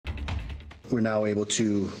we're now able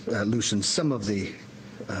to loosen some of the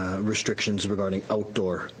restrictions regarding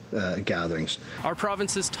outdoor gatherings. Our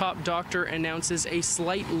province's top doctor announces a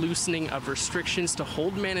slight loosening of restrictions to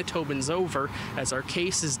hold Manitobans over as our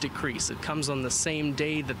cases decrease. It comes on the same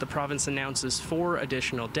day that the province announces 4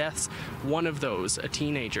 additional deaths, one of those a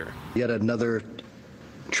teenager. Yet another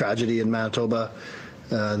tragedy in Manitoba.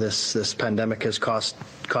 This pandemic has cost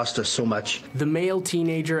us so much. The male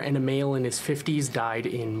teenager and a male in his 50s died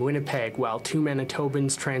in Winnipeg, while 2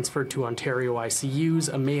 Manitobans transferred to Ontario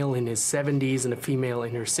ICUs. A male in his 70s and a female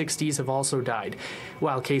in her 60s have also died.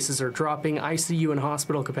 While cases are dropping, ICU and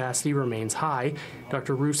hospital capacity remains high.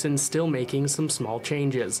 Dr. Roussen's still making some small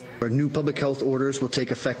changes. Our new public health orders will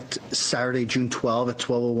take effect Saturday, June 12 at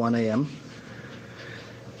 12:01 a.m.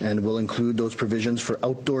 and will include those provisions for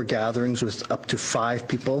outdoor gatherings with up to 5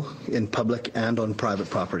 people in public and on private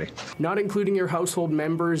property. Not including your household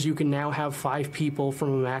members, you can now have 5 people from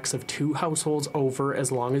a max of 2 households over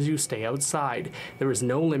as long as you stay outside. There is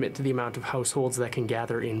no limit to the amount of households that can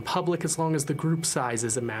gather in public as long as the group size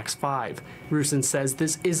is a max 5. Roussen says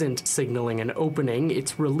this isn't signaling an opening,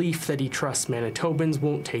 it's relief that he trusts Manitobans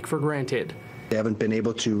won't take for granted. They haven't been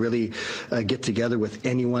able to really get together with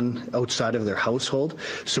anyone outside of their household,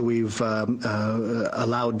 so we've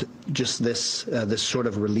allowed just this sort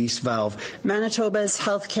of release valve. Manitoba's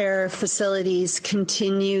healthcare facilities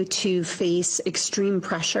continue to face extreme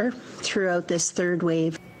pressure throughout this 3rd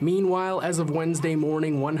wave. Meanwhile, as of Wednesday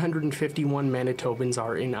morning, 151 Manitobans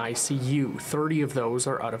are in ICU. 30 of those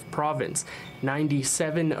are out of province.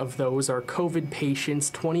 97 of those are COVID patients,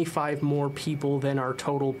 25 more people than our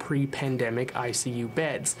total pre-pandemic ICU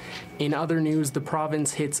beds. In other news, the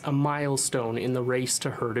province hits a milestone in the race to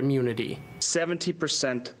herd immunity.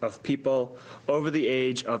 70% of people over the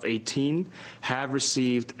age of 18 have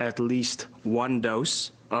received at least 1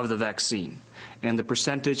 dose of the vaccine, and the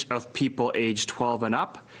percentage of people aged 12 and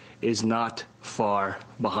up is not far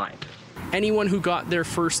behind. Anyone who got their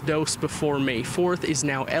first dose before May 4th is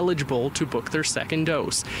now eligible to book their second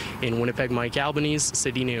dose. In Winnipeg, Mike Albanese,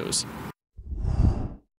 City News.